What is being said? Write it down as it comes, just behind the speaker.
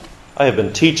I have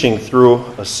been teaching through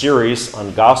a series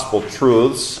on gospel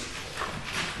truths.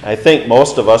 I think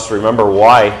most of us remember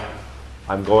why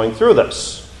I'm going through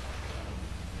this.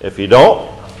 If you don't,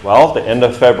 well, at the end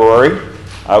of February,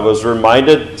 I was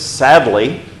reminded,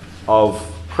 sadly, of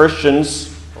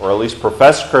Christians, or at least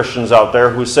professed Christians out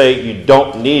there, who say you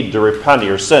don't need to repent of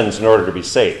your sins in order to be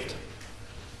saved.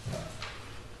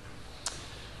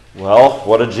 Well,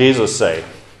 what did Jesus say?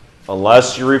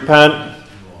 Unless you repent,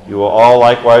 you will all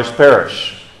likewise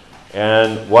perish.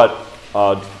 And what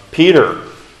Peter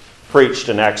preached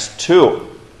in Acts 2,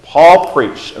 Paul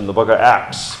preached in the book of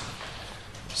Acts.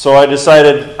 So I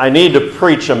decided I need to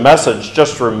preach a message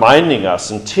just reminding us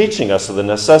and teaching us of the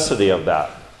necessity of that.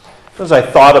 As I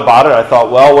thought about it, I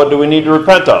thought, well, what do we need to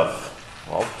repent of?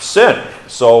 Well, sin.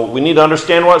 So we need to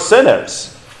understand what sin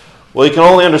is. Well, you can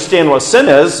only understand what sin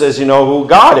is as you know who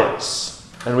God is.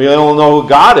 And we only know who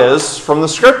God is from the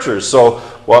Scriptures. So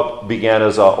what began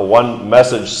as a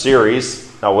one-message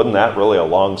series, now wasn't that really a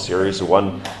long series,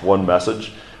 one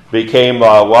message, became,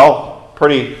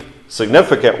 pretty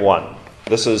significant one.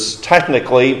 This is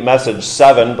technically message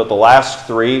 7, but the last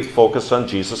 3 focus on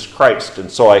Jesus Christ.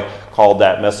 And so I called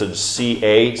that message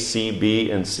CA,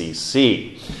 CB, and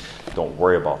CC. Don't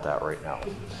worry about that right now.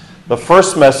 The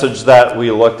first message that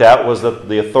we looked at was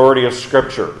the authority of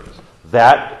Scripture.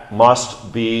 That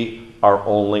must be our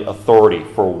only authority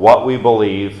for what we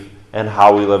believe and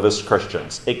how we live as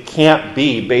Christians. It can't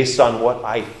be based on what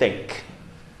I think.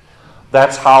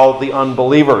 That's how the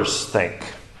unbelievers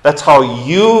think. That's how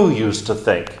you used to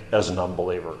think as an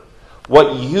unbeliever.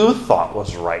 What you thought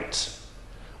was right.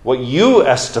 What you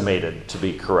estimated to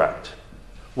be correct.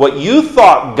 What you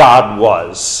thought God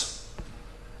was.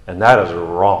 And that is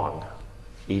wrong.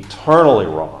 Eternally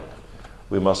wrong.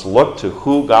 We must look to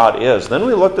who God is. Then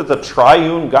we looked at the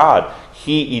triune God.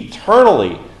 He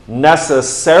eternally,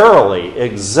 necessarily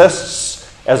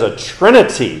exists as a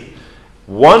trinity.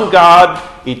 One God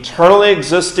eternally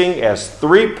existing as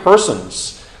 3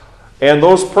 persons. And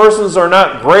those persons are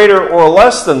not greater or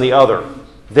less than the other.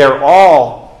 They're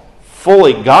all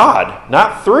fully God.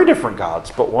 Not 3 different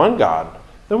gods, but one God.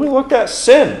 Then we looked at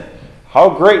sin. How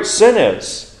great sin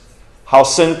is. How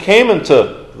sin came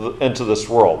into this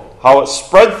world. How it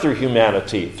spread through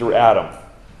humanity, through Adam.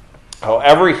 How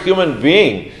every human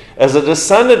being, as a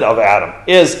descendant of Adam,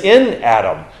 is in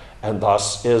Adam, and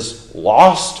thus is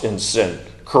lost in sin,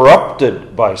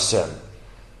 corrupted by sin,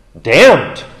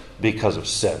 damned because of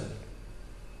sin.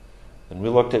 And we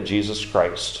looked at Jesus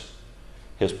Christ,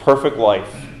 his perfect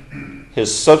life,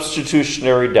 his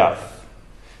substitutionary death,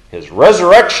 his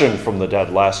resurrection from the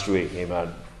dead last week,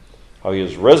 amen. How he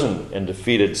has risen and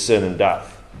defeated sin and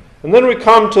death. And then we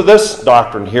come to this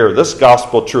doctrine here, this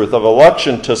gospel truth of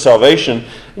election to salvation.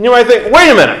 And you might think,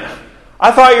 wait a minute,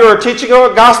 I thought you were teaching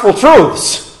about gospel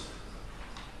truths.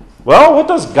 Well, what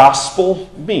does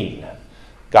gospel mean?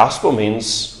 Gospel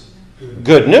means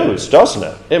good news, doesn't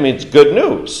it? It means good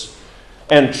news.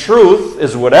 And truth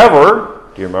is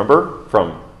whatever, do you remember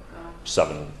from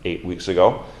 7-8 weeks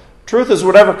ago? Truth is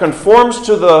whatever conforms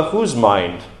to the whose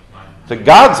mind? To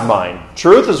God's mind.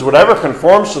 Truth is whatever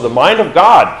conforms to the mind of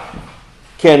God.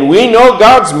 Can we know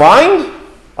God's mind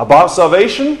about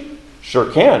salvation? Sure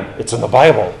can. It's in the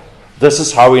Bible. This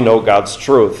is how we know God's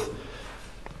truth.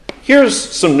 Here's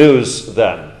some news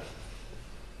then.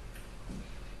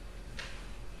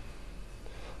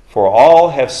 For all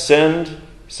have sinned,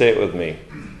 say it with me,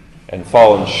 and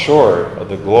fallen short of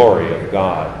the glory of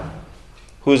God.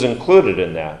 Who's included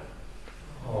in that?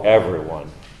 Everyone.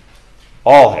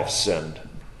 All have sinned.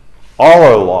 All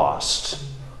are lost.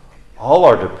 All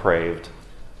are depraved.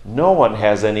 No one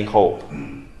has any hope.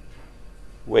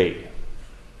 Wait,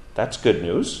 that's good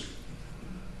news?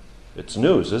 It's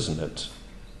news, isn't it?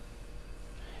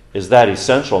 Is that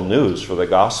essential news for the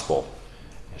gospel?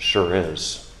 It sure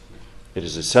is. It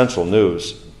is essential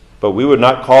news. But we would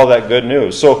not call that good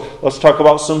news. So let's talk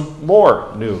about some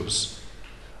more news.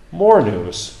 More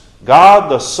news. God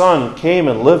the Son came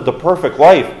and lived a perfect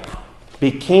life.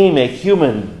 Became a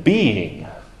human being.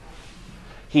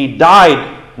 He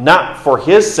died not for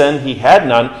his sin, he had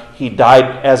none. He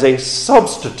died as a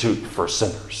substitute for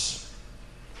sinners.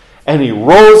 And he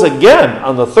rose again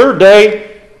on the 3rd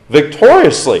day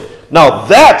victoriously. Now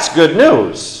that's good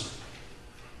news.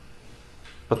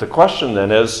 But the question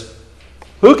then is,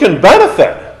 who can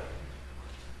benefit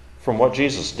from what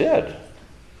Jesus did?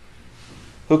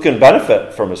 Who can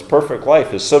benefit from his perfect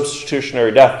life, his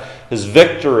substitutionary death, his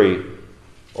victory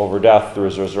over death through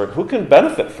his resurrection? Who can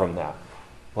benefit from that?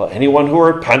 Well, anyone who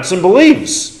repents and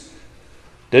believes.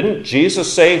 Didn't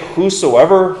Jesus say,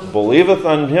 whosoever believeth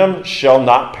on him shall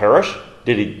not perish?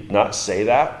 Did he not say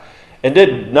that? And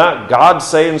did not God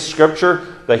say in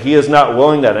Scripture that He is not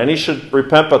willing that any should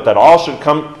repent, but that all should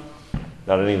come,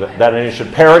 not any that any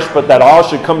should perish, but that all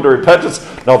should come to repentance?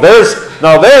 Now there's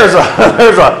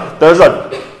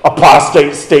a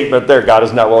apostate statement there. God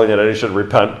is not willing that any should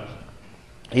repent.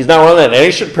 He's not willing that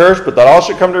any should perish, but that all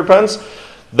should come to repentance.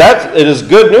 That it is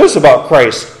good news about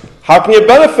Christ. How can you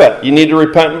benefit? You need to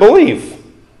repent and believe.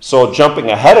 So jumping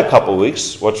ahead a couple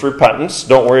weeks, what's repentance?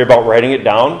 Don't worry about writing it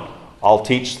down. I'll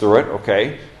teach through it,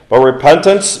 okay? But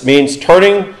repentance means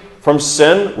turning from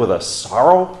sin with a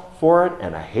sorrow for it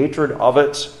and a hatred of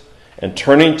it, and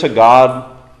turning to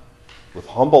God with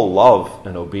humble love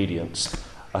and obedience.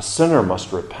 A sinner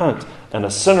must repent, and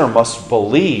a sinner must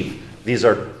believe. These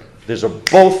are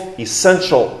both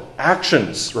essential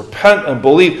actions. Repent and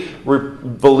believe.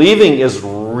 Believing is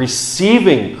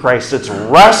receiving Christ. It's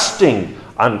resting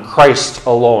on Christ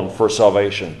alone for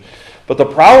salvation. But the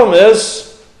problem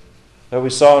is that we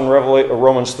saw in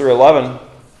Romans 3:11,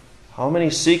 how many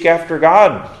seek after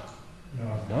God?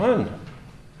 None.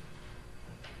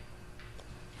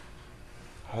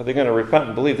 How are they going to repent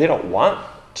and believe? They don't want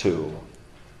to.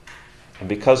 And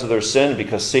because of their sin,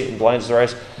 because Satan blinds their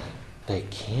eyes, they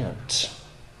can't.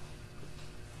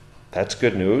 That's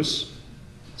good news.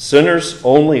 Sinners'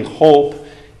 only hope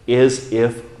is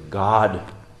if God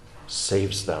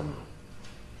saves them.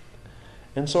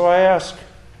 And so I ask,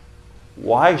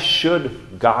 why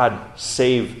should God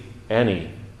save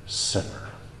any sinner?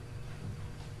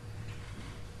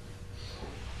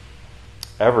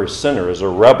 Every sinner is a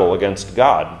rebel against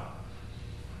God,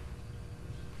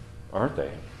 aren't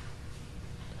they?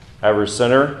 Every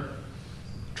sinner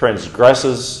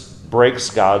transgresses, breaks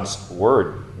God's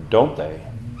word, don't they?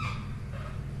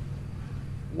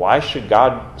 Why should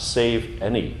God save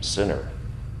any sinner?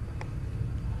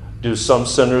 Do some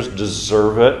sinners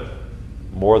deserve it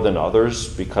more than others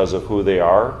because of who they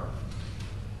are?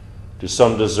 Do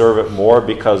some deserve it more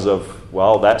because of,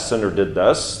 well, that sinner did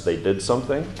this, they did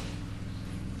something?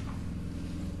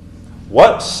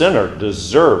 What sinner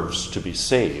deserves to be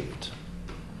saved?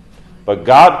 But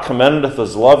God commendeth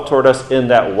His love toward us in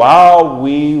that while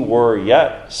we were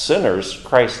yet sinners,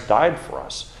 Christ died for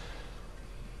us.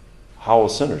 How will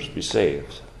sinners be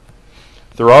saved?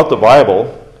 Throughout the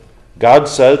Bible, God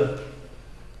said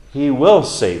He will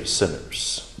save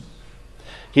sinners.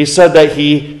 He said that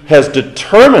He has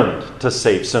determined to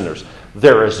save sinners.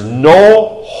 There is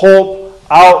no hope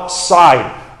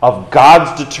outside of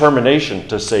God's determination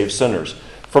to save sinners.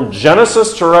 From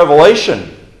Genesis to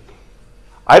Revelation,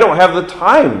 I don't have the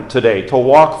time today to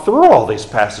walk through all these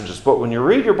passages, but when you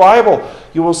read your Bible,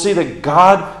 you will see that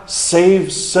God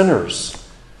saves sinners.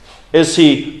 Is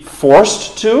He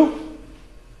forced to?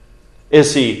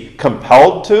 Is He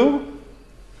compelled to?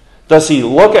 Does He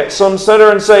look at some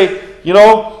sinner and say, you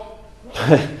know,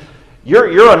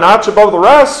 you're a notch above the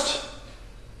rest?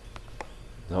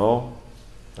 No,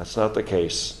 that's not the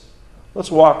case.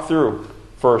 Let's walk through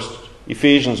first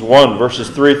Ephesians 1, verses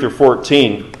 3 through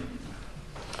 14.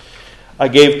 I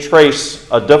gave Trace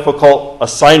a difficult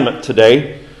assignment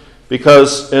today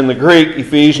because in the Greek,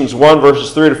 Ephesians 1,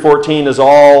 verses 3 to 14 is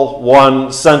all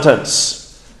one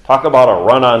sentence. Talk about a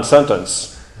run-on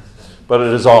sentence. But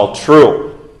it is all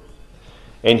true.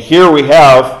 And here we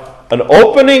have an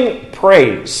opening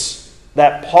praise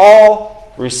that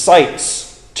Paul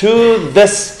recites to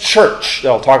this church, that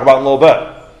I'll talk about in a little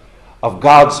bit, of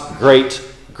God's great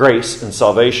grace and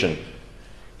salvation.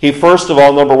 He first of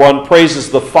all, number one,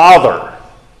 praises the Father.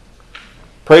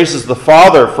 Praises the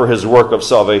Father for His work of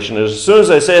salvation. And as soon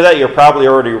as I say that, you're probably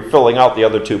already filling out the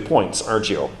other 2 points, aren't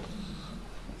you?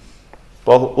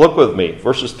 Well, look with me,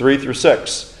 verses 3 through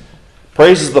 6.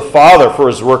 Praises the Father for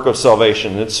His work of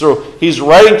salvation. And so he's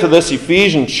writing to this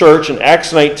Ephesian church in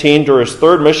Acts 19 during his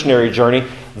third missionary journey.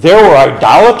 There were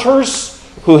idolaters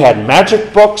who had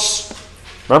magic books.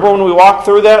 Remember when we walked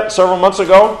through that several months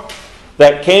ago?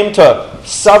 That came to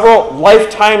several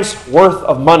lifetimes worth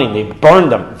of money. And they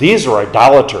burned them. These are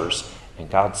idolaters. And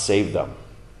God saved them.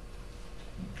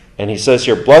 And he says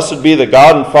here, blessed be the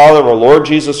God and Father of our Lord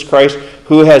Jesus Christ,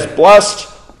 who has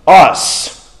blessed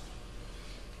us.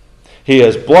 He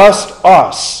has blessed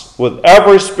us with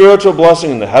every spiritual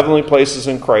blessing in the heavenly places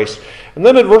in Christ. And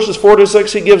then in verses 4 to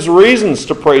 6, he gives reasons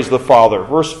to praise the Father.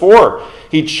 Verse 4,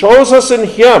 He chose us in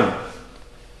Him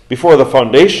before the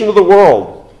foundation of the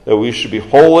world, that we should be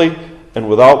holy and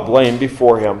without blame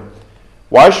before Him.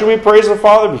 Why should we praise the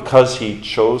Father? Because He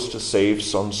chose to save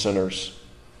some sinners.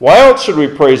 Why else should we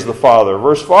praise the Father?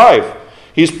 Verse 5,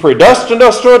 He's predestined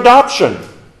us to adoption.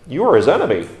 You are His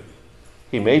enemy.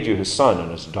 He made you His son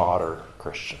and His daughter,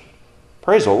 Christian.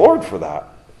 Praise the Lord for that.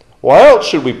 Why else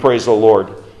should we praise the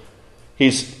Lord?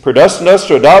 He's predestined us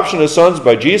to adoption as sons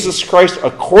by Jesus Christ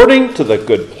according to the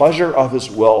good pleasure of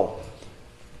his will.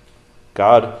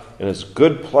 God, in his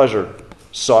good pleasure,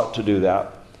 sought to do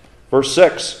that. Verse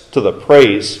 6, to the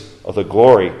praise of the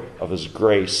glory of his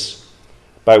grace,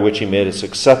 by which he made us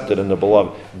accepted in the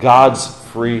beloved. God's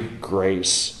free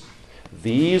grace.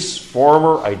 These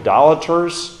former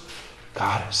idolaters,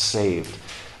 God has saved.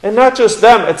 And not just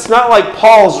them. It's not like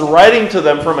Paul's writing to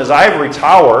them from his ivory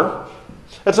tower.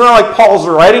 It's not like Paul's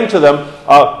writing to them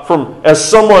as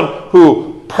someone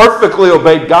who perfectly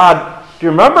obeyed God. Do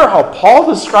you remember how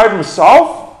Paul described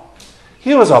himself?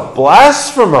 He was a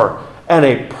blasphemer and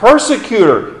a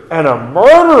persecutor and a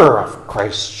murderer of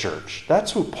Christ's church.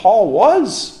 That's who Paul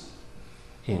was.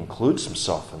 He includes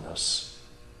himself in this.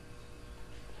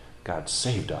 God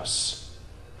saved us.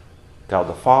 God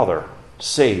the Father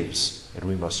saves, and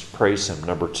we must praise him.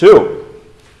 Number 2,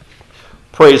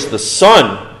 praise the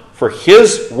Son for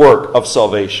his work of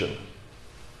salvation.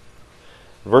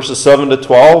 Verses 7 to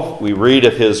 12, we read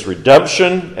of his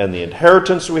redemption and the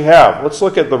inheritance we have. Let's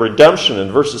look at the redemption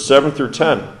in verses 7 through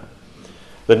 10.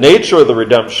 The nature of the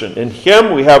redemption. In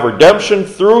him we have redemption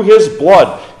through his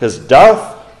blood, his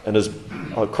death and his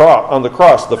on the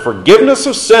cross, the forgiveness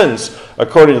of sins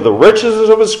according to the riches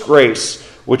of his grace,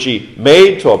 which he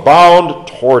made to abound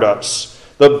toward us.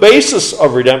 The basis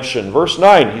of redemption, verse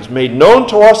 9, he's made known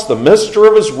to us the mystery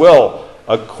of his will,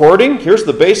 according, here's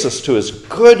the basis, to his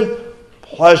good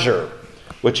pleasure,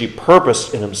 which he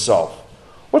purposed in himself.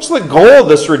 What's the goal of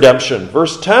this redemption?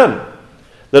 Verse 10,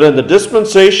 that in the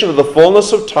dispensation of the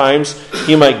fullness of times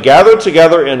he might gather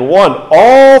together in one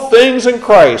all things in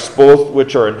Christ, both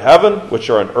which are in heaven,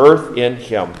 which are on earth, in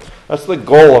him. That's the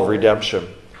goal of redemption.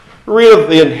 Read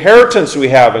of the inheritance we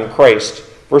have in Christ,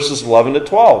 verses 11 to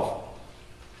 12.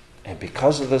 And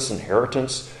because of this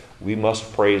inheritance, we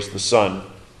must praise the Son.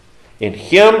 In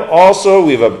him also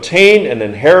we've obtained an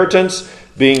inheritance,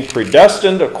 being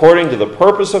predestined according to the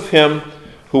purpose of him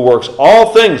who works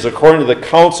all things according to the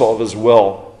counsel of his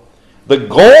will. The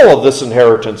goal of this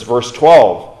inheritance, verse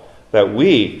 12, that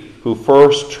we who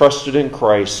first trusted in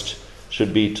Christ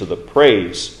should be to the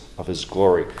praise of his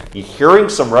glory. You hearing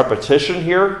some repetition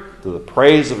here? To the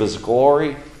praise of his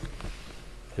glory,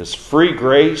 his free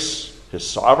grace, his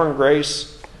sovereign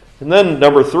grace. And then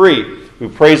number 3, we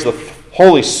praise the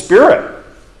Holy Spirit.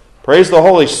 Praise the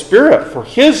Holy Spirit for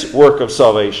his work of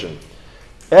salvation.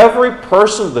 Every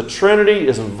person of the Trinity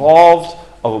is involved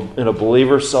in a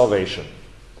believer's salvation.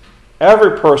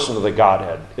 Every person of the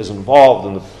Godhead is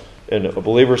involved in a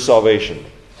believer's salvation.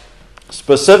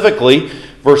 Specifically,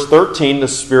 verse 13, the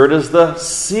Spirit is the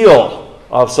seal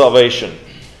of salvation.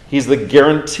 He's the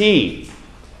guarantee.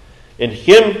 In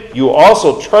him you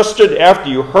also trusted after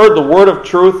you heard the word of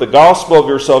truth, the gospel of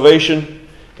your salvation,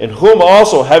 in whom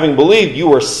also, having believed, you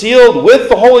were sealed with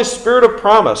the Holy Spirit of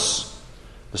promise.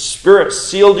 The Spirit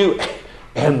sealed you,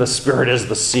 and the Spirit is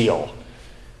the seal.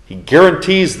 He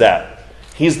guarantees that.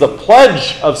 He's the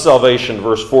pledge of salvation,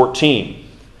 verse 14.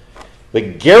 The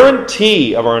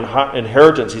guarantee of our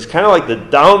inheritance. He's kind of like the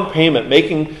down payment,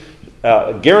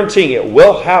 guaranteeing it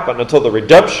will happen until the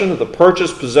redemption of the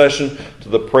purchased possession to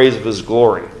the praise of his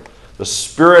glory. The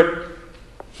Spirit,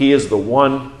 he is the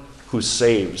one who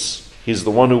saves. He's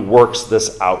the one who works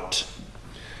this out.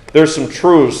 There's some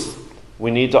truths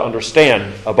we need to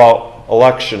understand about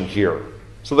election here.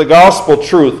 So the gospel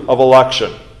truth of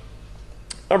election.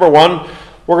 Number 1,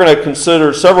 we're going to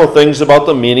consider several things about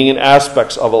the meaning and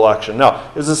aspects of election.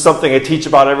 Now, is this something I teach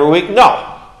about every week?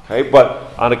 No. Okay,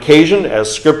 but on occasion,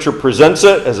 as Scripture presents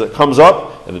it, as it comes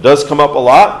up, and it does come up a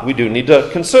lot, we do need to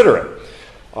consider it.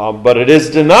 But it is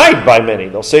denied by many.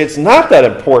 They'll say it's not that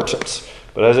important.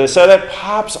 But as I said, it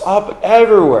pops up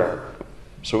everywhere.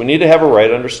 So we need to have a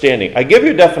right understanding. I give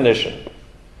you a definition.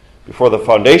 Before the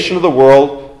foundation of the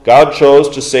world, God chose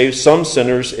to save some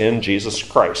sinners in Jesus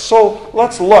Christ. So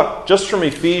let's look, just from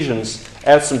Ephesians,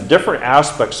 at some different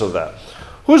aspects of that.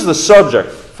 Who's the subject,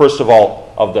 first of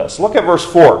all, of this? Look at verse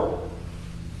 4.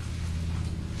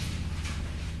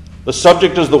 The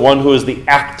subject is the one who is the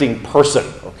acting person,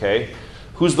 okay?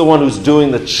 Who's the one who's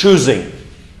doing the choosing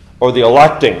or the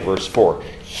electing, verse 4.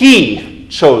 He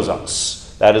chose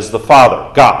us. That is the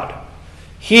Father, God.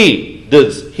 He's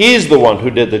the one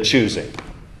who did the choosing.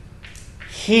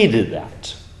 He did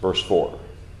that, verse 4.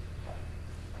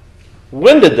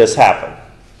 When did this happen?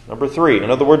 Number 3,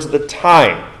 in other words, the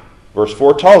time. Verse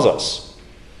 4 tells us.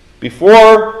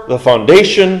 Before the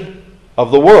foundation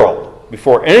of the world,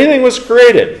 before anything was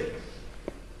created,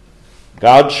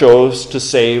 God chose to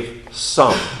save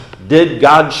some. Did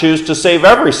God choose to save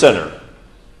every sinner?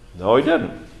 No, he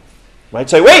didn't. You might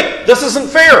say, wait, this isn't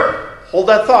fair. Hold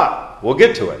that thought. We'll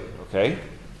get to it, Okay?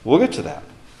 We'll get to that.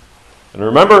 And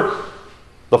remember,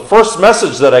 the first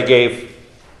message that I gave,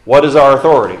 what is our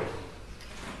authority?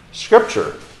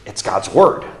 Scripture. It's God's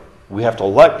Word. We have to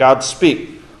let God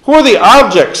speak. Who are the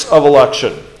objects of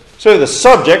election? So the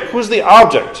subject, who's the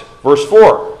object? Verse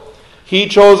 4. He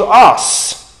chose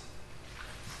us.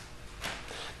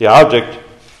 The object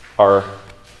are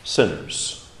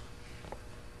sinners.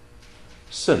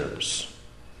 Sinners.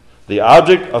 The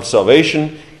object of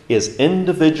salvation is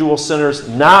individual sinners,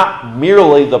 not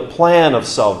merely the plan of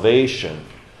salvation.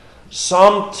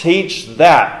 Some teach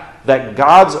that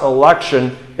God's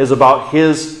election is about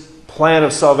His plan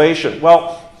of salvation.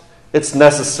 Well, it's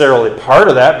necessarily part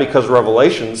of that because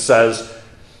Revelation says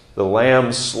the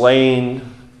Lamb slain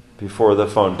before the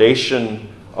foundation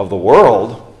of the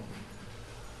world.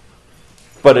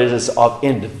 But it is of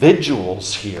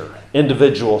individuals here,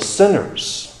 individual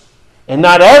sinners. And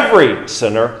not every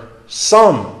sinner,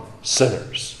 some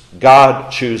sinners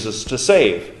God chooses to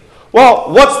save.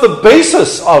 Well, what's the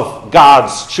basis of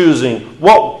God's choosing?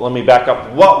 Well, let me back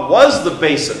up. What was the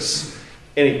basis?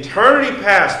 In eternity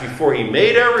past, before He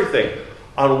made everything,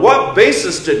 on what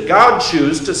basis did God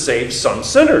choose to save some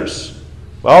sinners?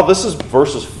 Well, this is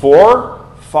verses 4,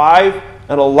 5,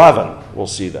 and 11. We'll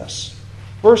see this.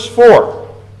 Verse 4.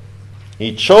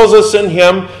 He chose us in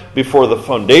Him before the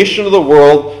foundation of the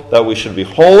world, that we should be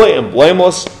holy and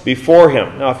blameless before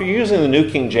Him. Now, if you're using the New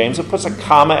King James, it puts a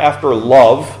comma after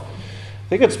love. I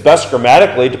think it's best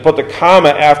grammatically to put the comma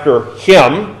after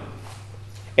Him,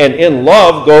 and in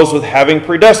love goes with having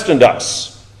predestined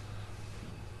us.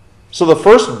 So the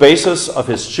first basis of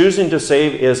His choosing to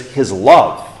save is His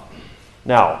love.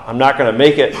 Now, I'm not going to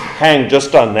make it hang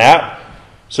just on that,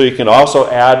 so you can also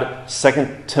add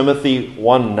 2 Timothy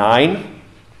 1:9.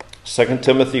 2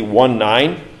 Timothy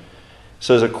 1:9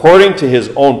 says, according to His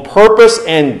own purpose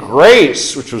and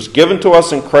grace, which was given to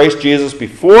us in Christ Jesus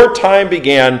before time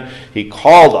began, He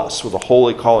called us with a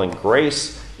holy calling.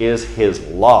 Grace is His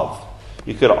love.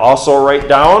 You could also write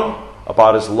down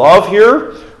about His love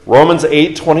here, Romans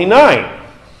 8:29.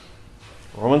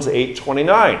 Romans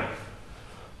 8:29.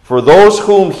 For those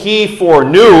whom He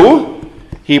foreknew,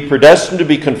 He predestined to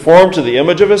be conformed to the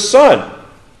image of His Son.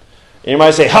 And you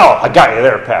might say, how? I got you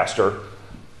there, Pastor.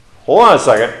 Hold on a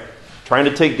second. Trying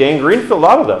to take Dan Greenfield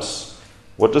out of this.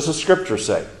 What does the Scripture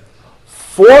say?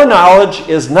 Foreknowledge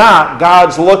is not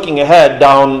God's looking ahead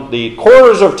down the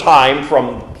corridors of time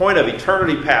from the point of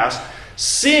eternity past,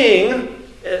 seeing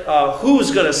who's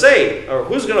going to say or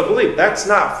who's going to believe. That's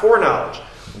not foreknowledge.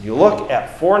 When you look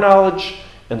at foreknowledge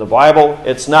in the Bible,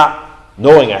 it's not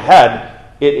knowing ahead.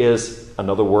 It is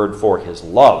another word for His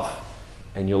love.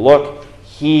 And you look,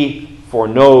 He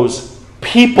foreknows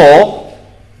people,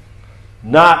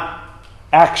 not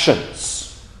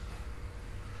actions.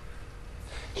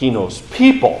 He knows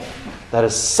people. That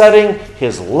is setting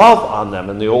His love on them.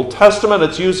 In the Old Testament,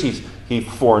 it's used, He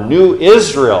foreknew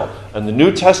Israel. In the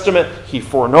New Testament, He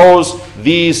foreknows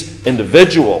these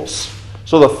individuals.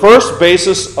 So the first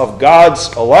basis of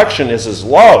God's election is His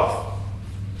love.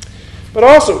 But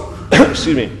also,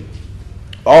 excuse me,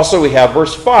 also we have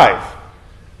verse 5.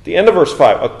 The end of verse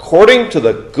 5. According to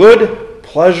the good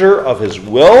pleasure of His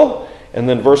will. And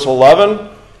then verse 11.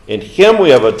 In Him we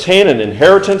have attained an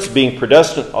inheritance, being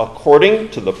predestined according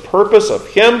to the purpose of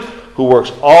Him who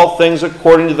works all things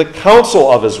according to the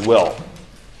counsel of His will.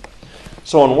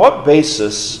 So on what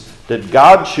basis did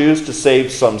God choose to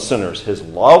save some sinners? His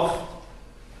love,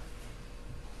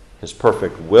 His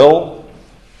perfect will,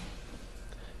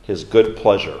 His good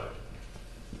pleasure.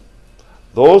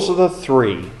 Those are the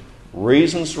three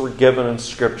reasons were given in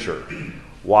Scripture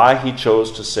why He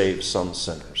chose to save some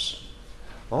sinners.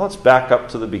 Well, let's back up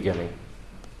to the beginning.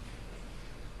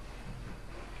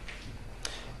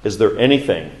 Is there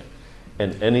anything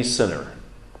in any sinner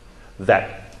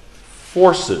that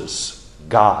forces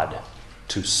God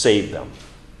to save them?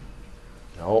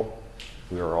 No.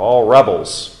 We are all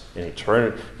rebels in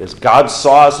eternity. As God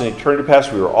saw us in eternity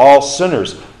past, we were all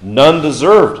sinners. None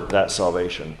deserved that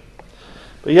salvation.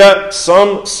 But yet,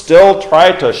 some still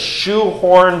try to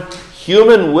shoehorn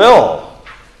human will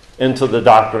into the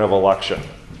doctrine of election.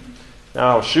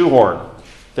 Now, shoehorn,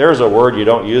 there's a word you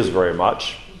don't use very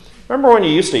much. Remember when you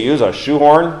used to use a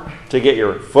shoehorn to get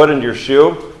your foot into your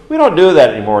shoe? We don't do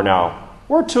that anymore now.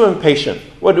 We're too impatient.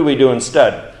 What do we do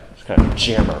instead? Just kind of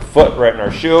jam our foot right in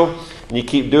our shoe, and you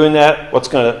keep doing that, what's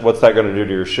that going to do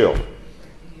to your shoe?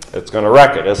 It's going to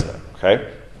wreck it, isn't it?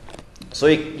 Okay? So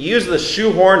you use the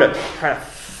shoehorn to try to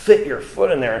fit your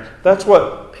foot in there. That's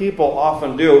what people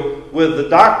often do with the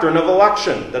doctrine of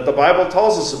election that the Bible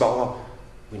tells us about. Well,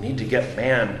 we need to get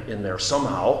man in there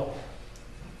somehow.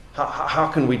 How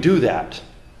can we do that?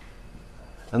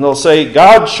 And they'll say,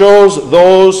 God chose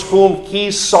those whom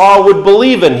he saw would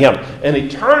believe in him. In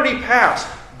eternity past,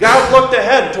 God looked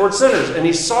ahead toward sinners, and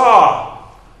he saw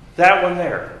that one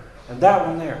there, and that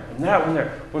one there, and that one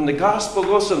there. When the gospel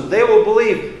goes to them, they will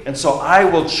believe, and so I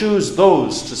will choose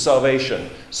those to salvation.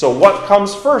 So what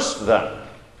comes first then?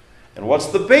 And what's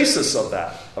the basis of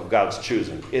that, of God's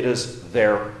choosing? It is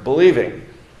their believing.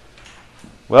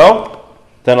 Well,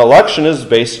 then election is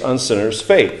based on sinners'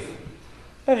 faith.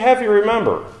 And have you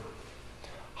remember,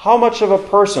 how much of a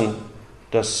person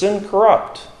does sin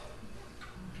corrupt?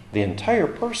 The entire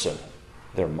person,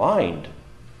 their mind,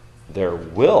 their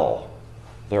will,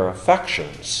 their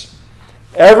affections.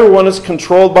 Everyone is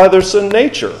controlled by their sin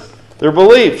nature, their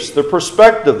beliefs, their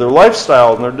perspective, their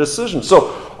lifestyle, and their decisions.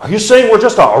 So, are you saying we're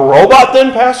just a robot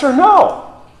then, Pastor?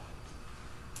 No.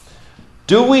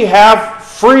 Do we have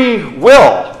free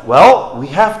will? Well, we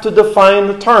have to define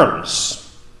the terms.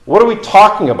 What are we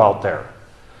talking about there?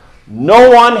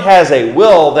 No one has a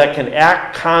will that can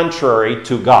act contrary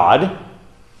to God.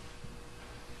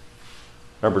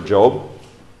 Remember Job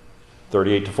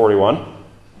 38-41?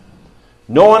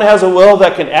 No one has a will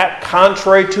that can act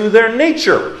contrary to their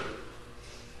nature.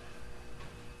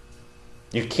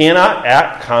 You cannot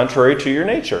act contrary to your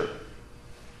nature.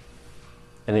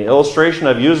 And the illustration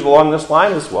I've used along this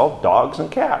line is, well, dogs and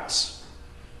cats.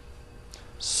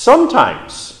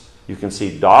 Sometimes you can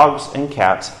see dogs and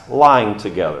cats lying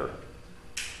together.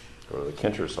 Go to the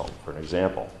Kincher's home for an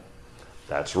example.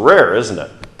 That's rare, isn't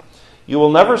it? You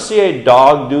will never see a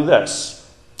dog do this.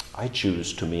 I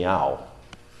choose to meow.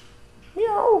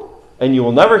 Meow. And you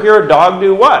will never hear a dog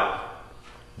do what?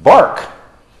 Bark.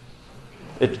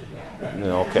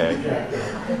 Okay.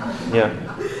 Yeah.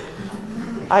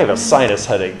 I have a sinus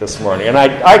headache this morning, and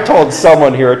I told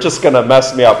someone here, it's just going to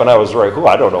mess me up, and I was right.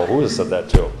 I don't know who has said that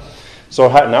to. So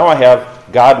now I have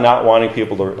God not wanting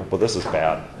people to, well, this is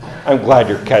bad. I'm glad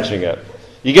you're catching it.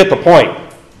 You get the point.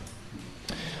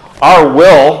 Our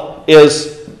will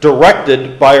is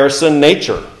directed by our sin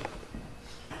nature.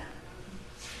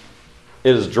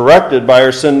 It is directed by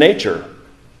our sin nature.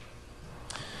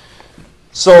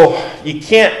 So you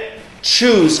can't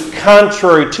choose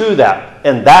contrary to that.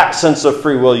 And that sense of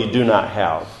free will you do not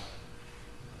have.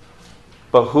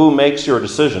 But who makes your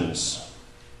decisions?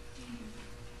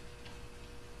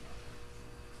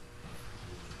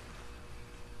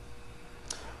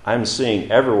 I'm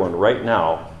seeing everyone right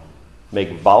now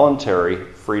make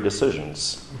voluntary free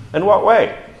decisions. In what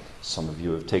way? Some of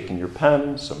you have taken your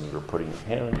pen. Some of you are putting your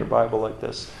hand on your Bible like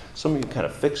this. Some of you kind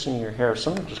of fixing your hair.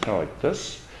 Some of you just kind of like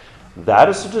this. That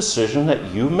is a decision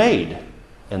that you made.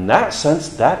 In that sense,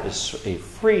 that is a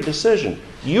free decision.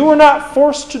 You are not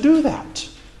forced to do that.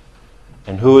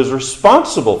 And who is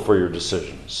responsible for your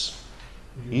decisions?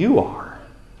 You are.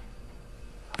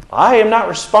 I am not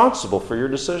responsible for your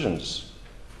decisions.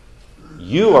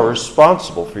 You are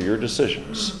responsible for your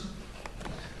decisions.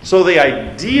 So the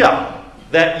idea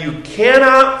that you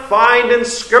cannot find in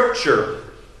Scripture,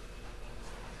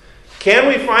 can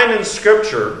we find in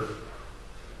Scripture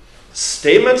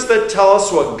statements that tell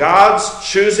us what God's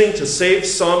choosing to save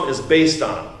some is based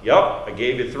on? Yep, I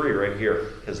gave you 3 right here.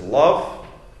 His love,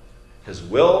 His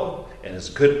will, and His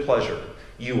good pleasure.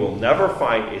 You will never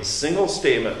find a single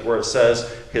statement where it says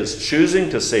His choosing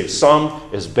to save some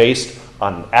is based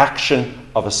on an action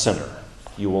of a sinner.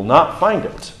 You will not find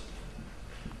it.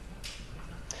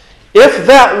 If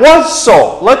that was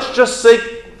so, let's just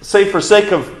say for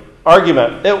sake of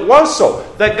argument, it was so,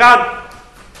 that God,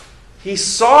 He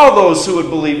saw those who would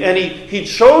believe, and He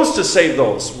chose to save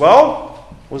those.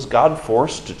 Well, was God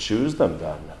forced to choose them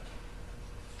then?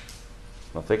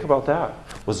 Now think about that.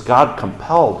 Was God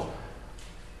compelled?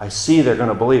 I see they're going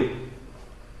to believe.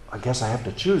 I guess I have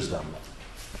to choose them.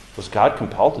 Was God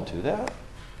compelled to do that?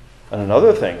 And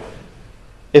another thing,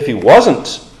 if He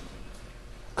wasn't,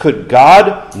 could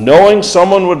God, knowing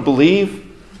someone would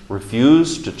believe,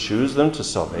 refuse to choose them to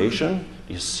salvation?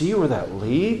 Do you see where that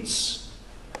leads?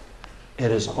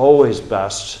 It is always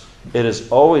best, it is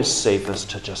always safest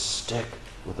to just stick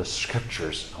with the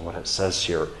Scriptures and what it says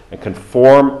here and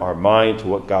conform our mind to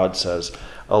what God says.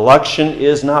 Election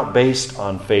is not based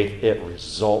on faith, it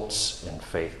results in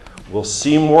faith. We'll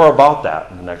see more about that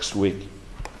in the next week.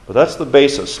 But that's the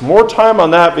basis. More time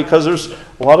on that because there's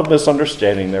a lot of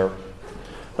misunderstanding there.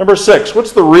 Number 6,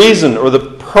 what's the reason or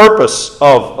the purpose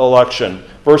of election?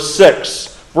 Verse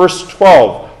 6, verse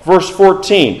 12, verse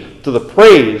 14, to the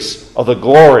praise of the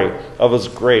glory of His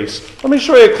grace. Let me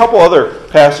show you a couple other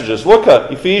passages. Look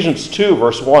at Ephesians 2,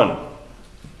 verse 1.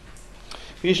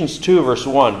 Ephesians 2, verse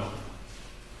 1.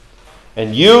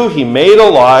 And you He made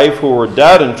alive who were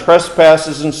dead in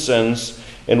trespasses and sins,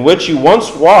 in which you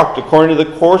once walked according to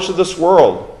the course of this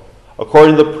world,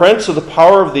 according to the prince of the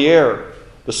power of the air,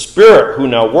 the spirit who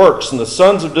now works in the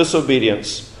sons of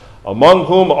disobedience, among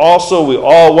whom also we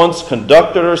all once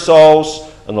conducted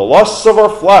ourselves in the lusts of our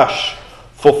flesh,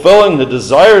 fulfilling the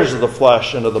desires of the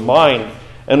flesh and of the mind,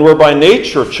 and were by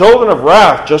nature children of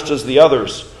wrath, just as the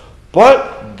others.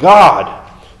 But God,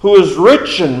 who is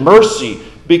rich in mercy,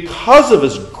 because of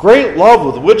his great love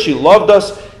with which he loved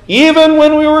us, even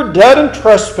when we were dead in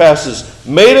trespasses,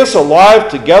 made us alive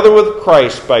together with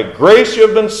Christ. By grace you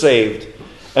have been saved,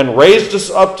 and raised us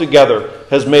up together,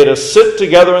 has made us sit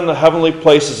together in the heavenly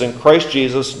places in Christ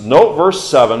Jesus. Note verse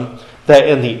 7, that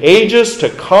in the ages to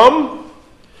come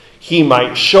he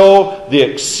might show the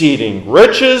exceeding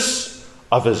riches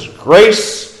of his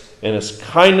grace and his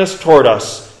kindness toward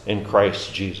us in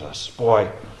Christ Jesus. Boy,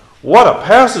 what a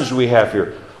passage we have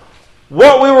here.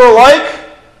 What we were like,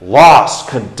 lost,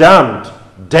 condemned,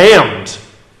 damned,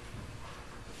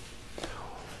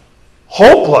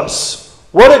 hopeless.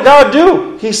 What did God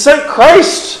do? He sent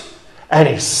Christ, and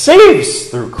he saves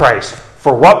through Christ.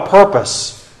 For what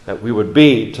purpose? That we would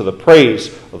be to the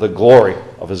praise of the glory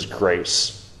of his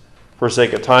grace. For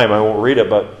sake of time, I won't read it,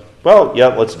 but, well, yeah,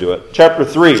 let's do it. Chapter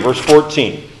 3, verse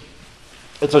 14.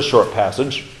 It's a short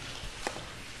passage.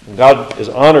 God is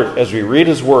honored as we read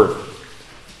his word.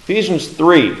 Ephesians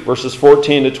 3, verses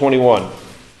 14 to 21.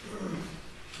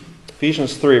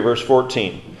 Ephesians 3, verse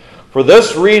 14. For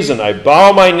this reason I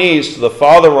bow my knees to the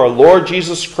Father of our Lord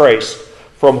Jesus Christ,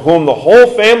 from whom the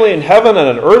whole family in heaven and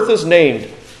on earth is named,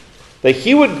 that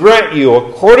he would grant you,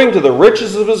 according to the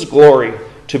riches of his glory,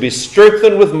 to be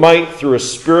strengthened with might through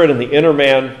his Spirit in the inner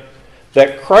man,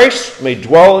 that Christ may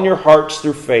dwell in your hearts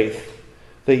through faith,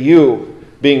 that you,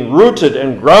 being rooted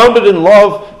and grounded in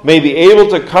love, may be able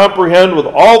to comprehend with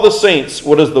all the saints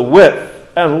what is the width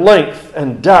and length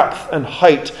and depth and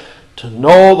height, to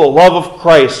know the love of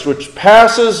Christ, which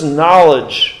passes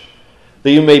knowledge,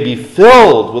 that you may be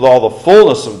filled with all the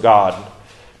fullness of God.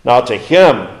 Now to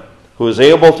him who is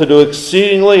able to do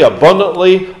exceedingly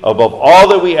abundantly above all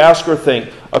that we ask or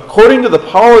think, according to the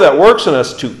power that works in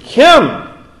us, to him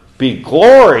be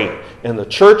glory in the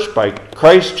church by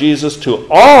Christ Jesus to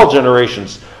all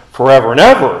generations, forever and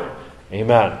ever.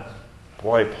 Amen.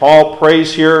 Boy, Paul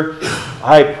prays here.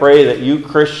 I pray that you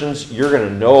Christians, you're going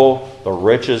to know the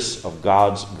riches of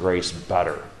God's grace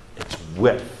better. Its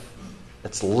width,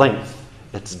 its length,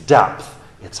 its depth,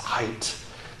 its height.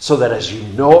 So that as you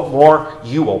know it more,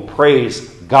 you will praise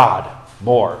God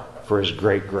more for his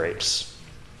great grace.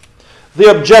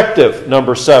 The objective,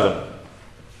 number 7,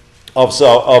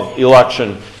 of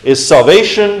election is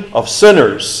salvation of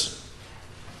sinners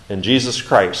in Jesus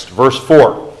Christ. Verse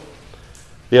 4.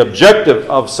 The objective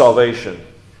of salvation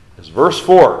is verse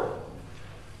 4.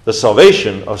 The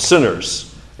salvation of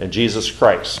sinners in Jesus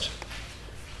Christ.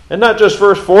 And not just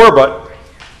verse 4, but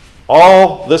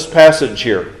all this passage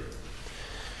here.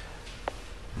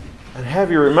 And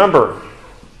have you remember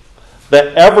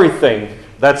that everything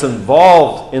that's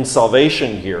involved in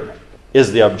salvation here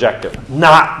is the objective,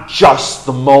 not just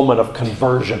the moment of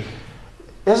conversion.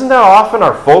 Isn't that often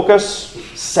our focus,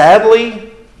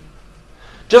 sadly?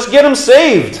 Just get them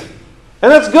saved, and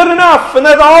that's good enough, and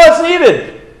that's all that's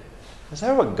needed. Is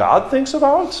that what God thinks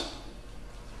about?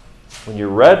 When you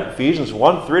read Ephesians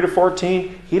 1, 3 to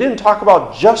 14, he didn't talk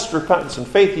about just repentance and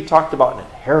faith. He talked about an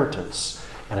inheritance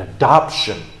and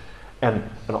adoption and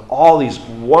all these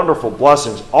wonderful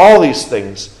blessings, all these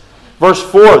things. Verse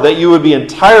 4, that you would be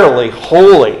entirely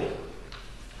holy.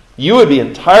 You would be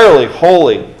entirely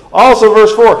holy. Also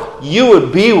verse 4, you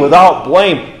would be without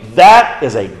blame. That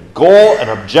is a goal, an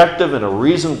objective, and a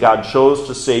reason God chose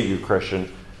to save you,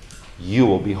 Christian. You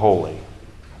will be holy.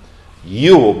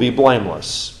 You will be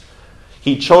blameless.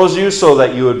 He chose you so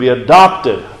that you would be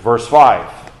adopted, verse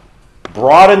 5,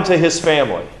 brought into his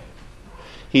family.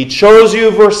 He chose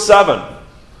you, verse 7,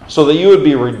 so that you would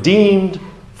be redeemed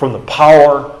from the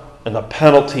power and the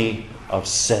penalty of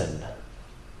sin.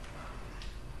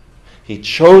 He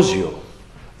chose you,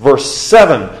 verse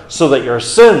 7, so that your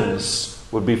sins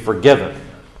would be forgiven.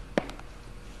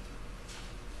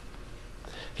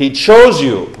 He chose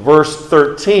you, verse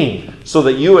 13, so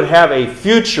that you would have a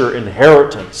future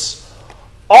inheritance.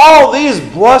 All these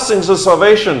blessings of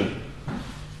salvation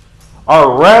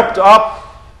are wrapped up,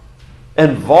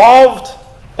 involved,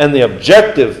 in the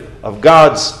objective of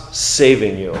God's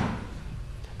saving you.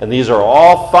 And these are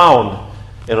all found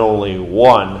in only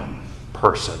one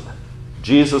person.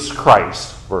 Jesus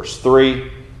Christ, verse 3,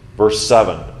 verse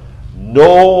 7.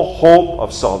 No hope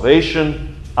of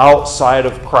salvation outside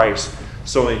of Christ.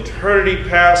 So in eternity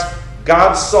past,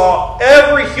 God saw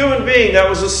every human being that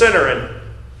was a sinner, and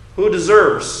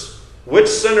which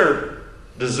sinner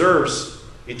deserves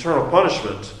eternal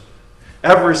punishment?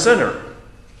 Every sinner.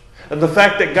 And the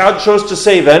fact that God chose to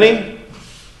save any,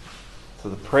 for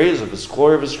the praise of His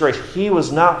glory, of His grace, He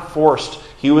was not forced,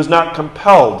 He was not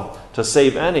compelled to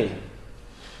save any.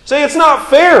 Say, it's not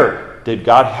fair. Did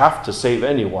God have to save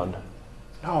anyone?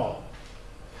 No.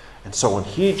 And so when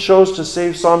He chose to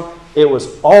save some, it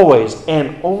was always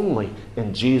and only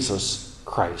in Jesus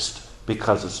Christ,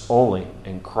 because it's only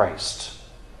in Christ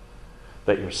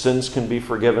that your sins can be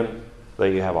forgiven, that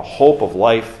you have a hope of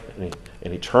life, an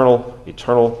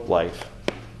eternal life.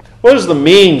 What is the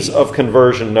means of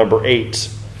conversion, number 8?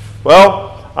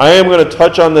 Well, I am going to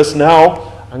touch on this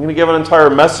now. I'm going to give an entire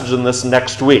message on this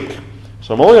next week.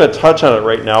 So I'm only going to touch on it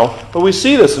right now. But we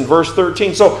see this in verse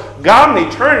 13. So God in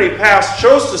eternity past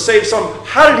chose to save some.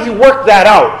 How did He work that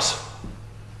out?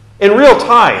 In real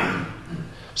time.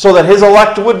 So that His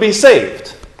elect would be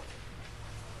saved.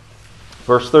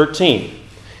 Verse 13.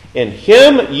 In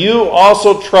Him you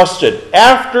also trusted,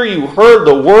 after you heard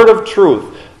the word of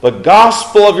truth, the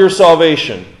gospel of your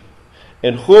salvation,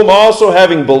 in whom also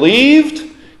having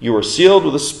believed, you were sealed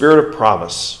with the Spirit of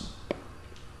promise.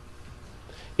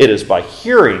 It is by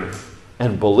hearing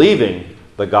and believing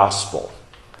the gospel.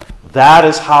 That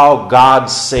is how God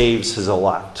saves His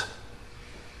elect.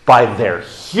 By their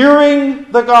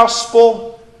hearing the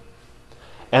gospel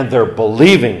and their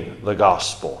believing the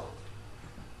gospel.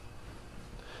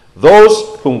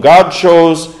 Those whom God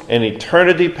chose in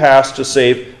eternity past to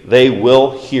save, they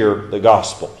will hear the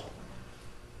gospel.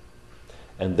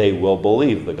 And they will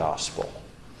believe the gospel.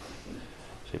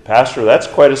 Say, Pastor, that's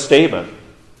quite a statement.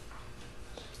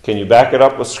 Can you back it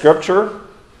up with Scripture?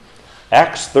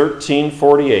 Acts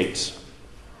 13:48.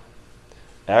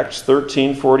 Acts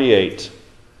 13:48.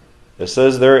 It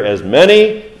says there, as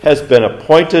many has been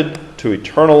appointed to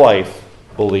eternal life,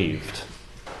 believed.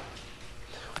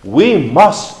 We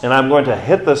must, and I'm going to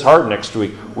hit this hard next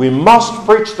week, we must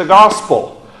preach the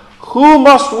gospel. Who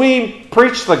must we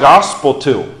preach the gospel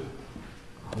to?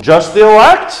 Just the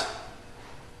elect?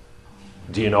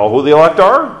 Do you know who the elect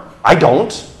are? I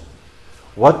don't.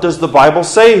 What does the Bible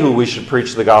say who we should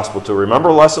preach the gospel to?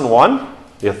 Remember lesson 1?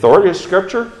 The authority of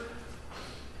Scripture?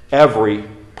 Every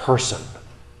person.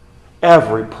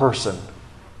 Every person.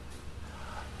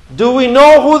 Do we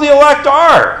know who the elect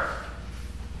are?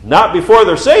 Not before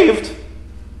they're saved.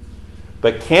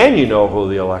 But can you know who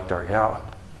the elect are? Yeah.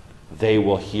 They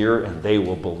will hear and they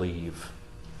will believe.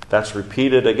 That's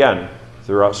repeated again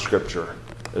throughout Scripture.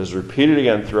 It is repeated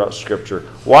again throughout Scripture.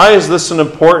 Why is this an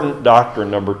important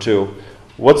doctrine, number 2?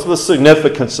 What's the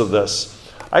significance of this?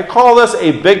 I call this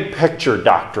a big picture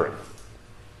doctrine.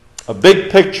 A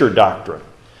big picture doctrine.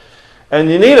 And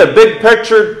you need a big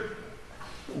picture.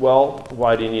 Well,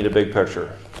 why do you need a big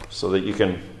picture? So that you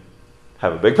can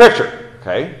have a big picture,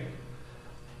 okay?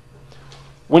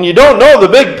 When you don't know the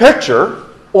big picture,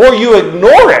 or you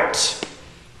ignore it,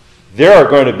 there are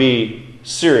going to be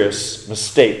serious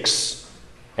mistakes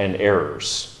and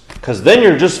errors. Because then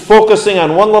you're just focusing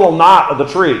on one little knot of the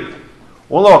tree,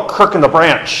 one little crook in the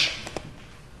branch.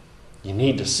 You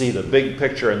need to see the big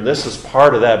picture, and this is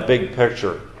part of that big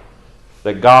picture,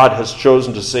 that God has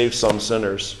chosen to save some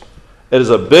sinners. It is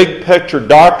a big picture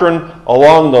doctrine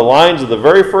along the lines of the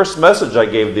very first message I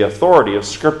gave, the authority of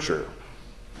Scripture.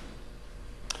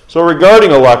 So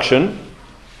regarding election,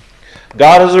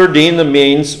 God has ordained the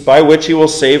means by which He will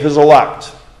save His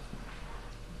elect.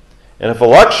 And if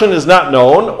election is not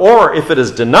known, or if it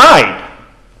is denied,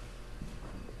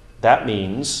 that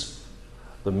means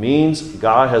the means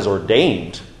God has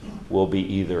ordained will be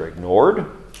either ignored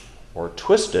or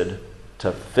twisted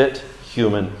to fit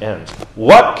human ends.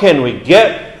 What can we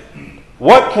get?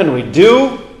 What can we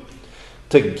do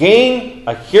to gain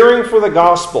a hearing for the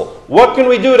gospel? What can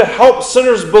we do to help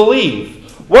sinners believe?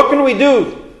 What can we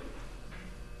do?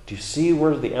 Do you see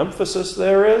where the emphasis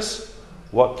there is?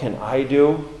 What can I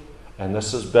do? And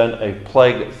this has been a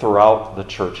plague throughout the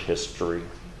church history.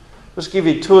 Let's give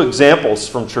you 2 examples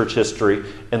from church history.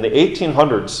 In the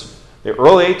 1800s, the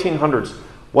early 1800s,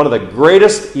 one of the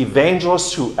greatest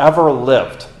evangelists who ever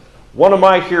lived, one of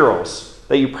my heroes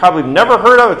that you probably never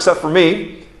heard of except for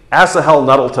me, Asahel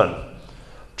Nettleton.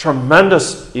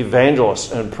 Tremendous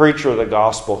evangelist and preacher of the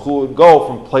gospel who would go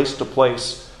from place to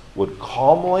place, would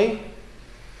calmly,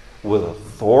 with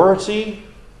authority,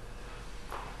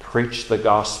 preach the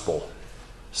gospel.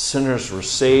 Sinners were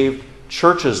saved,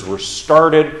 churches were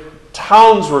started,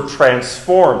 towns were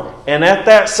transformed, and at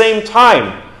that same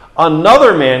time,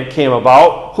 another man came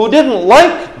about who didn't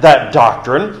like that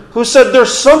doctrine, who said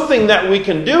there's something that we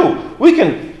can do. We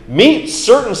can meet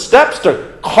certain steps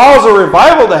to cause a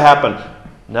revival to happen.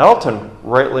 Nelton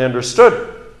rightly understood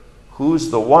who's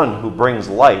the one who brings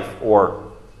life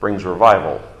or brings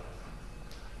revival.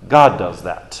 God does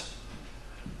that.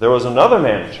 There was another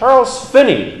man, Charles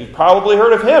Finney. You've probably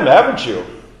heard of him, haven't you?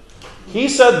 He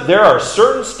said there are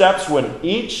certain steps when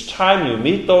each time you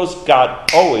meet those, God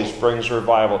always brings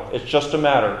revival. It's just a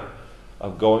matter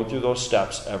of going through those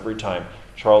steps every time.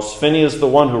 Charles Finney is the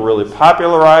one who really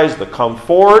popularized the come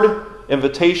forward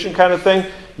invitation kind of thing.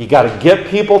 You got to get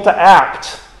people to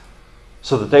act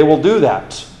so that they will do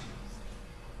that.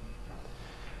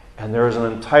 And there is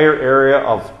an entire area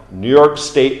of New York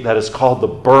State that is called the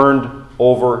Burned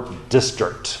Over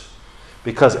District.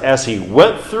 Because as he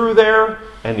went through there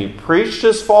and he preached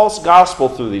his false gospel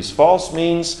through these false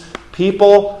means,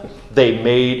 people, they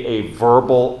made a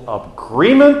verbal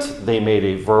agreement, they made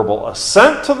a verbal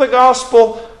assent to the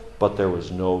gospel, but there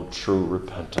was no true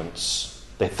repentance.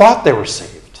 They thought they were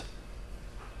saved.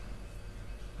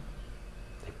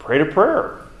 They prayed a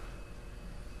prayer,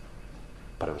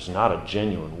 but it was not a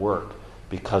genuine work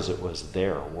because it was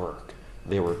their work.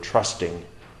 They were trusting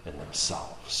in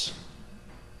themselves.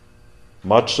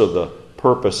 Much of the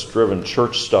purpose-driven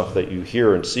church stuff that you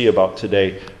hear and see about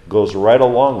today goes right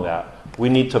along that. We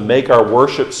need to make our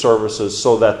worship services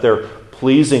so that they're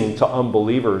pleasing to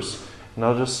unbelievers. And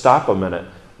I'll just stop a minute.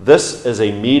 This is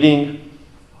a meeting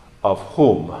of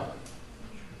whom?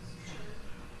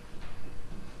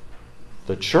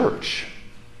 The church.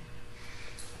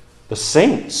 The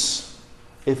saints,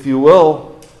 if you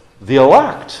will, the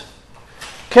elect.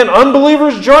 Can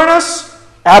unbelievers join us?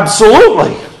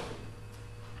 Absolutely.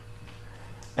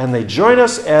 And they join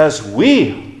us as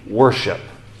we worship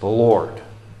the Lord.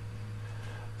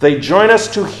 They join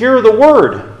us to hear the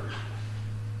Word.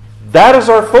 That is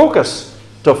our focus,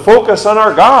 to focus on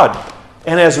our God.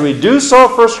 And as we do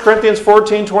so, 1 Corinthians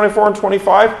 14, 24 and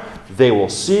 25, they will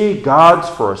see God's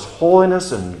for His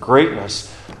holiness and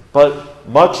greatness. But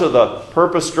much of the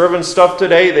purpose-driven stuff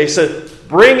today, they said,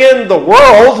 bring in the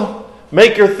world,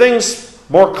 make your things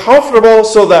more comfortable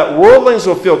so that worldlings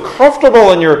will feel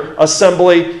comfortable in your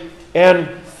assembly. And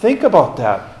think about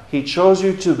that. He chose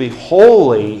you to be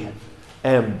holy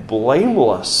and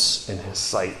blameless in His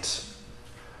sight.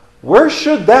 Where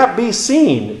should that be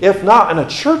seen if not in a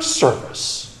church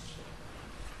service?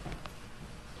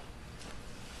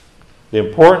 The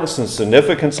importance and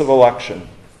significance of election.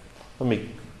 Let me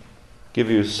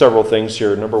give you several things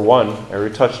here. Number one, I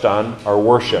already touched on our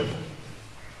worship.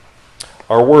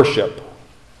 Our worship.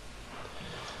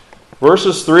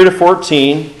 Verses 3 to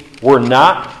 14 were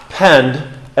not penned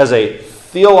as a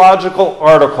theological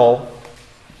article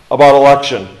about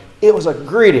election. It was a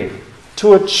greeting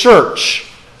to a church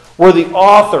where the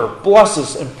author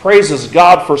blesses and praises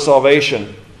God for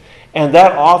salvation. And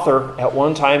that author at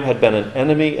one time had been an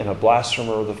enemy and a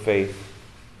blasphemer of the faith.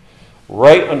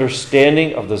 Right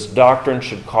understanding of this doctrine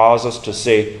should cause us to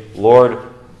say, Lord,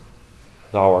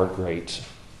 Thou art great.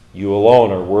 You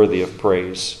alone are worthy of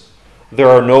praise. There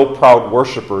are no proud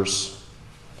worshipers,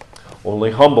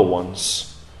 only humble ones.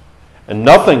 And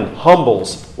nothing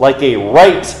humbles like a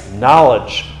right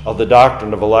knowledge of the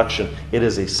doctrine of election. It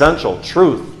is essential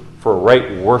truth for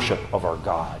right worship of our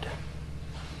God.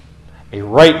 A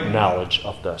right knowledge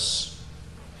of this.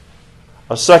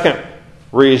 A second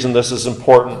reason this is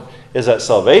important is that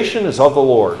salvation is of the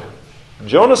Lord.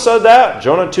 Jonah said that,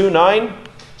 Jonah 2:9.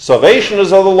 Salvation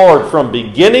is of the Lord from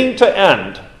beginning to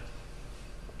end.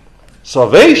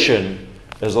 Salvation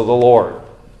is of the Lord.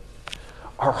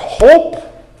 Our hope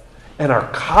and our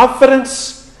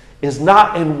confidence is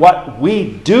not in what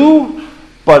we do,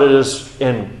 but it is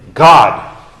in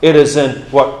God. It is in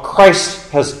what Christ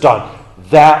has done.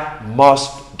 That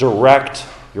must direct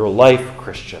your life,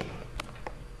 Christian.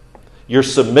 Your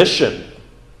submission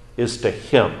is to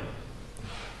Him.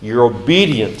 Your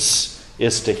obedience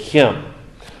is to Him.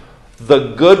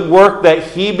 The good work that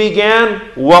He began,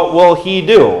 what will He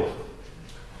do?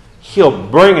 He'll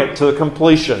bring it to the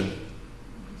completion.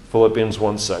 Philippians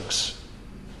 1:6.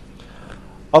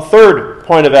 A third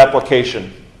point of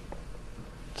application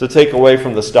to take away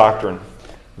from this doctrine.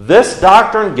 This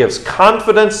doctrine gives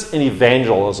confidence in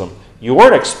evangelism. You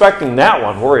weren't expecting that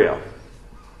one, were you?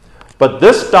 But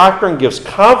this doctrine gives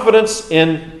confidence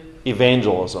in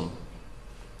evangelism.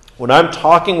 When I'm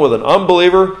talking with an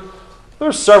unbeliever,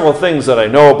 there's several things that I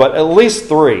know, but at least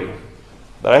three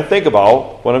that I think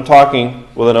about when I'm talking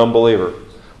with an unbeliever.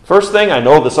 First thing, I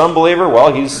know this unbeliever,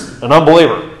 well, he's an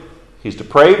unbeliever. He's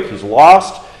depraved, he's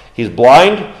lost, he's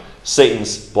blind.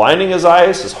 Satan's blinding his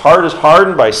eyes, his heart is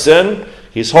hardened by sin.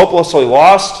 He's hopelessly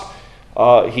lost.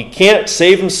 He can't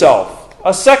save himself.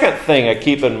 A second thing I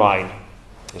keep in mind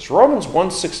is Romans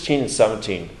 1:16 and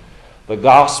 17. The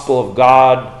gospel of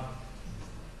God,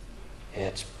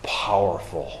 it's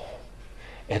powerful.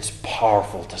 It's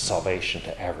powerful to salvation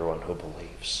to everyone who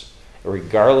believes,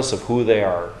 regardless of who they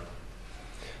are.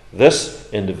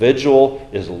 This individual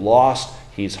is lost.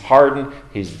 He's hardened.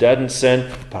 He's dead in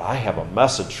sin. But I have a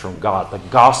message from God, the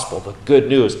gospel, the good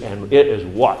news, and it is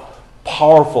what?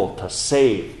 Powerful to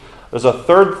save. There's a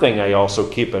third thing I also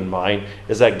keep in mind,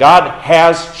 is that God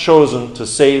has chosen to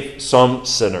save some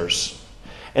sinners.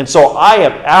 And so I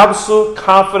have absolute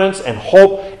confidence and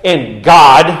hope in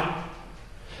God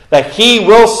that He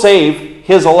will save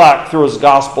His elect through His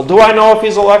gospel. Do I know if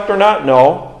He's elect or not?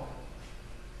 No.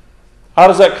 How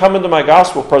does that come into my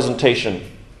gospel presentation?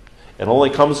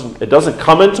 It doesn't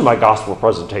come into my gospel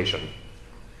presentation.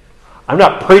 I'm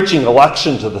not preaching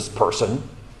election to this person.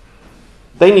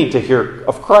 They need to hear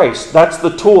of Christ. That's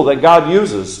the tool that God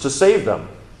uses to save them.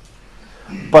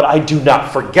 But I do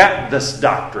not forget this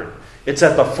doctrine. It's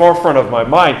at the forefront of my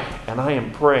mind, and I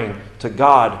am praying to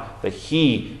God that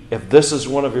He, if this is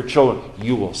one of your children,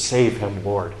 you will save him,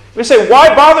 Lord. We say,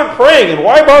 why bother praying and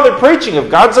why bother preaching? If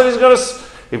God said He's going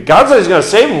to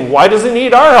save him, why does He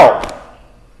need our help?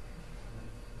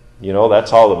 You know,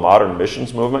 that's how the modern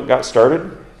missions movement got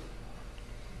started.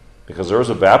 Because there was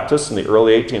a Baptist in the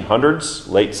early 1800s,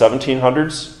 late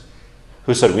 1700s,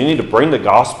 who said, we need to bring the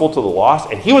gospel to the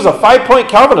lost. And he was a 5-point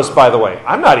Calvinist, by the way.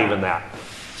 I'm not even that.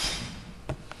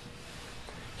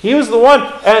 He was the one,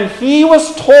 and he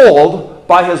was told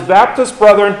by his Baptist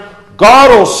brethren,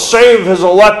 God will save His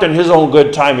elect in His own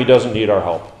good time. He doesn't need our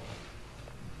help.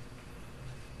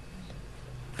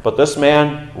 But this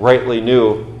man rightly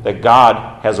knew that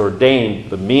God has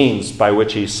ordained the means by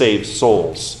which He saves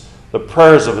souls. The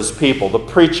prayers of His people, the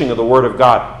preaching of the Word of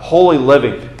God, holy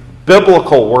living,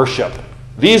 biblical worship.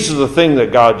 These are the things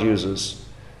that God uses.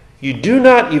 You do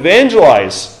not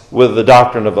evangelize with the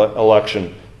doctrine of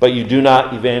election, but you do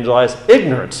not evangelize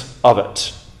ignorant of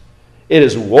it. It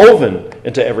is woven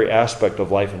into every aspect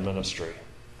of life and ministry.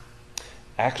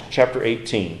 Acts chapter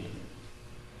 18,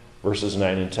 verses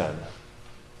 9 and 10.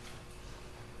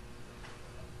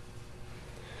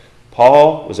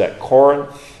 Paul was at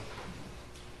Corinth.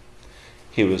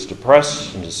 He was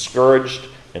depressed and discouraged,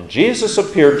 and Jesus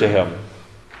appeared to him.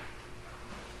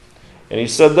 And He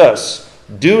said this,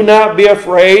 do not be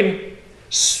afraid,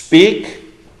 speak,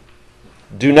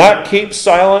 do not keep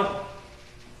silent,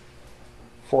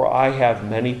 for I have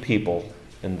many people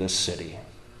in this city.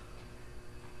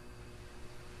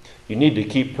 You need to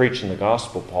keep preaching the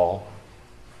gospel, Paul,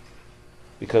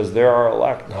 because there are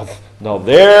elect. Now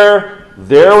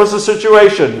there was a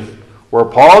situation where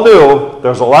Paul knew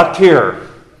there's elect here.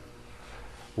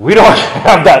 We don't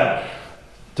have that,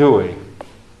 do we?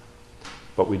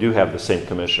 But we do have the same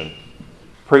commission.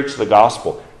 Preach the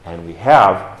gospel. And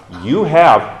you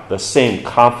have the same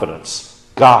confidence.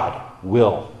 God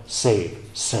will save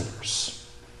sinners.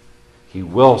 He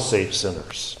will save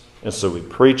sinners. And so we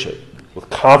preach it with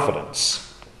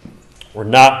confidence. We're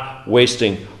not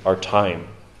wasting our time.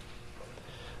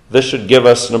 This should give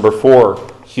us, number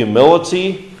 4,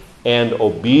 humility and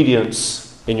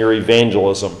obedience in your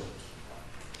evangelism.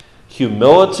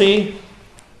 Humility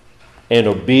and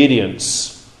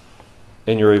obedience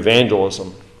in your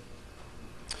evangelism.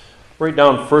 Write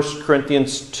down 1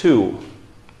 Corinthians 2,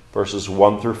 verses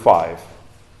 1 through 5.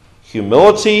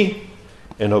 Humility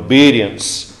and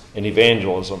obedience in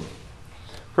evangelism.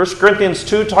 1 Corinthians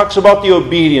 2 talks about the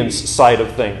obedience side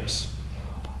of things.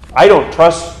 I don't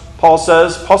trust, Paul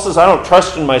says, I don't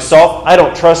trust in myself. I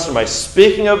don't trust in my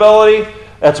speaking ability.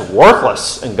 That's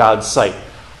worthless in God's sight.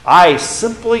 I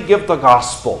simply give the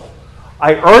gospel.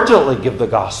 I urgently give the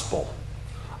gospel.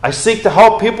 I seek to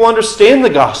help people understand the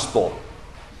gospel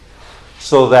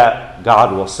so that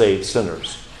God will save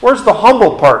sinners. Where's the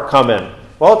humble part come in?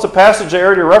 Well, it's a passage I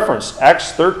already referenced,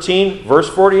 Acts 13, verse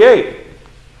 48.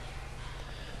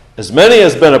 As many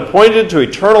as been appointed to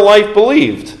eternal life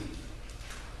believed.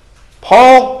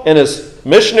 Paul and his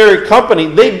missionary company,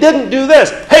 they didn't do this.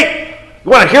 Hey,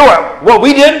 you want to hear what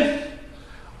we did?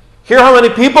 Hear how many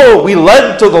people we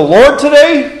led to the Lord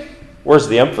today? Where's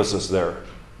the emphasis there?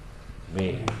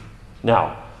 Me.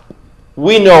 Now,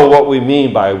 we know what we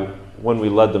mean by when we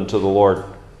led them to the Lord.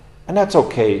 And that's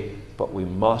okay, but we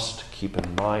must keep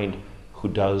in mind who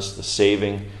does the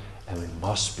saving, and we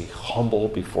must be humble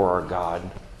before our God.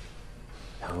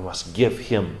 And we must give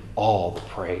Him all the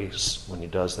praise when He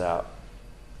does that.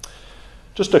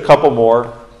 Just a couple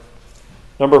more.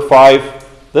 Number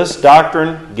 5, this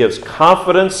doctrine gives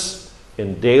confidence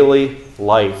in daily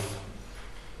life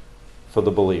for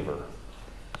the believer.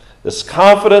 This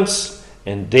confidence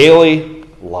in daily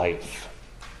life.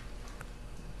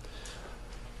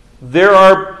 There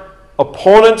are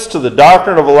opponents to the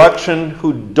doctrine of election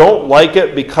who don't like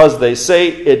it because they say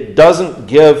it doesn't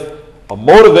give a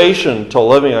motivation to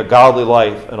living a godly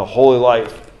life and a holy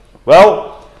life.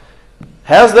 Well,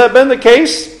 has that been the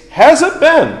case? Has it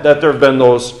been that there have been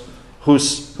those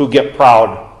who get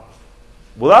proud?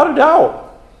 Without a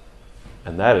doubt.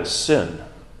 And that is sin.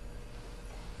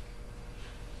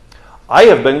 I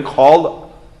have been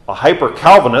called a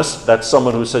hyper-Calvinist. That's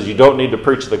someone who says you don't need to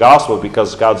preach the gospel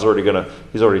because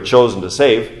He's already chosen to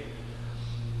save.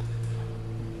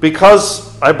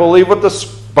 Because I believe what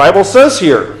the Bible says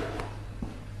here.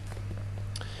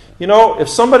 You know, if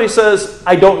somebody says,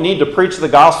 I don't need to preach the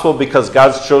gospel because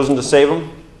God's chosen to save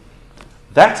them,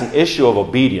 that's an issue of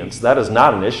obedience. That is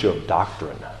not an issue of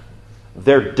doctrine.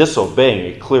 They're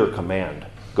disobeying a clear command.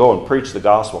 Go and preach the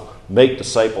gospel. Make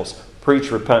disciples.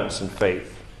 Preach repentance and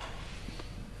faith.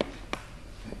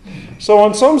 So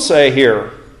when some say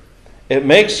here, it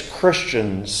makes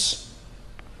Christians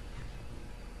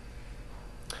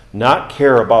not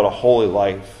care about a holy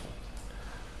life,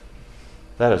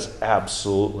 that is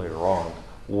absolutely wrong.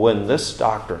 When this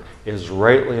doctrine is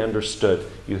rightly understood,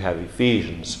 you have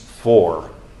Ephesians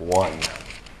 4:1,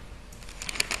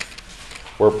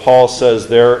 where Paul says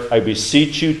there, I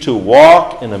beseech you to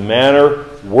walk in a manner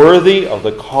worthy of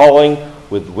the calling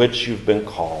with which you've been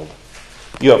called.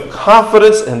 You have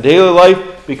confidence in daily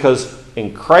life because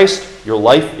in Christ your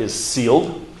life is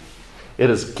sealed.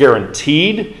 It is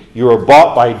guaranteed. You are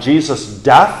bought by Jesus'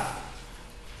 death.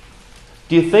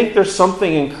 Do you think there's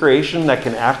something in creation that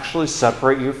can actually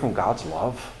separate you from God's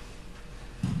love?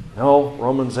 No,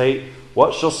 Romans 8,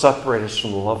 what shall separate us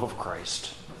from the love of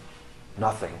Christ?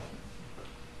 Nothing.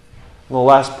 And the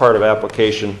last part of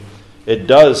application, it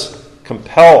does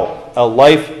compel a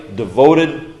life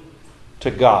devoted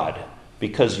to God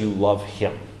because you love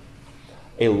Him.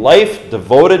 A life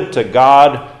devoted to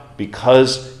God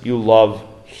because you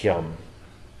love Him.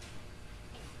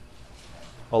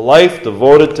 A life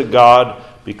devoted to God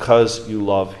because you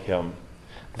love Him.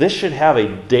 This should have a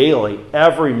daily,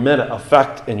 every minute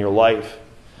effect in your life.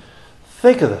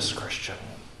 Think of this, Christian.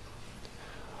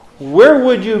 Where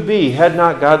would you be had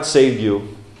not God saved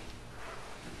you?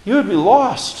 You would be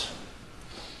lost.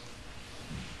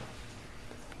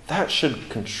 That should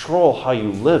control how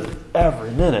you live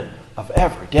every minute of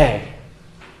every day.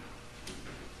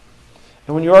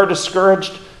 And when you are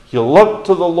discouraged, you look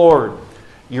to the Lord.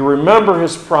 You remember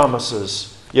His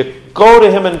promises. You go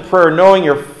to Him in prayer knowing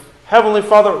your Heavenly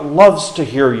Father loves to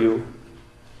hear you.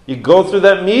 You go through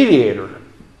that mediator,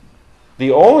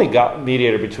 the only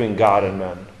mediator between God and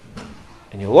men.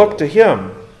 And you look to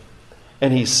Him.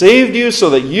 And He saved you so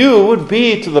that you would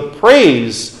be to the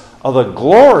praise of the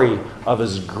glory of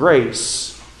His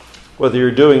grace. Whether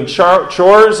you're doing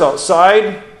chores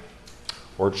outside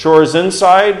or chores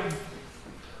inside,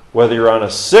 whether you're on a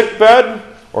sick bed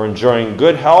or enjoying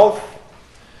good health,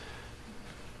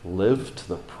 live to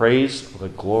the praise of the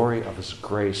glory of His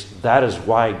grace. That is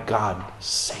why God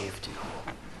saved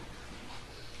you.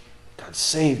 God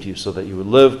saved you so that you would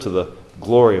live to the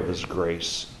glory of His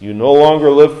grace. You no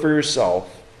longer live for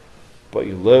yourself, but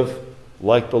you live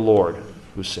like the Lord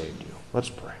who saved you. Let's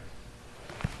pray.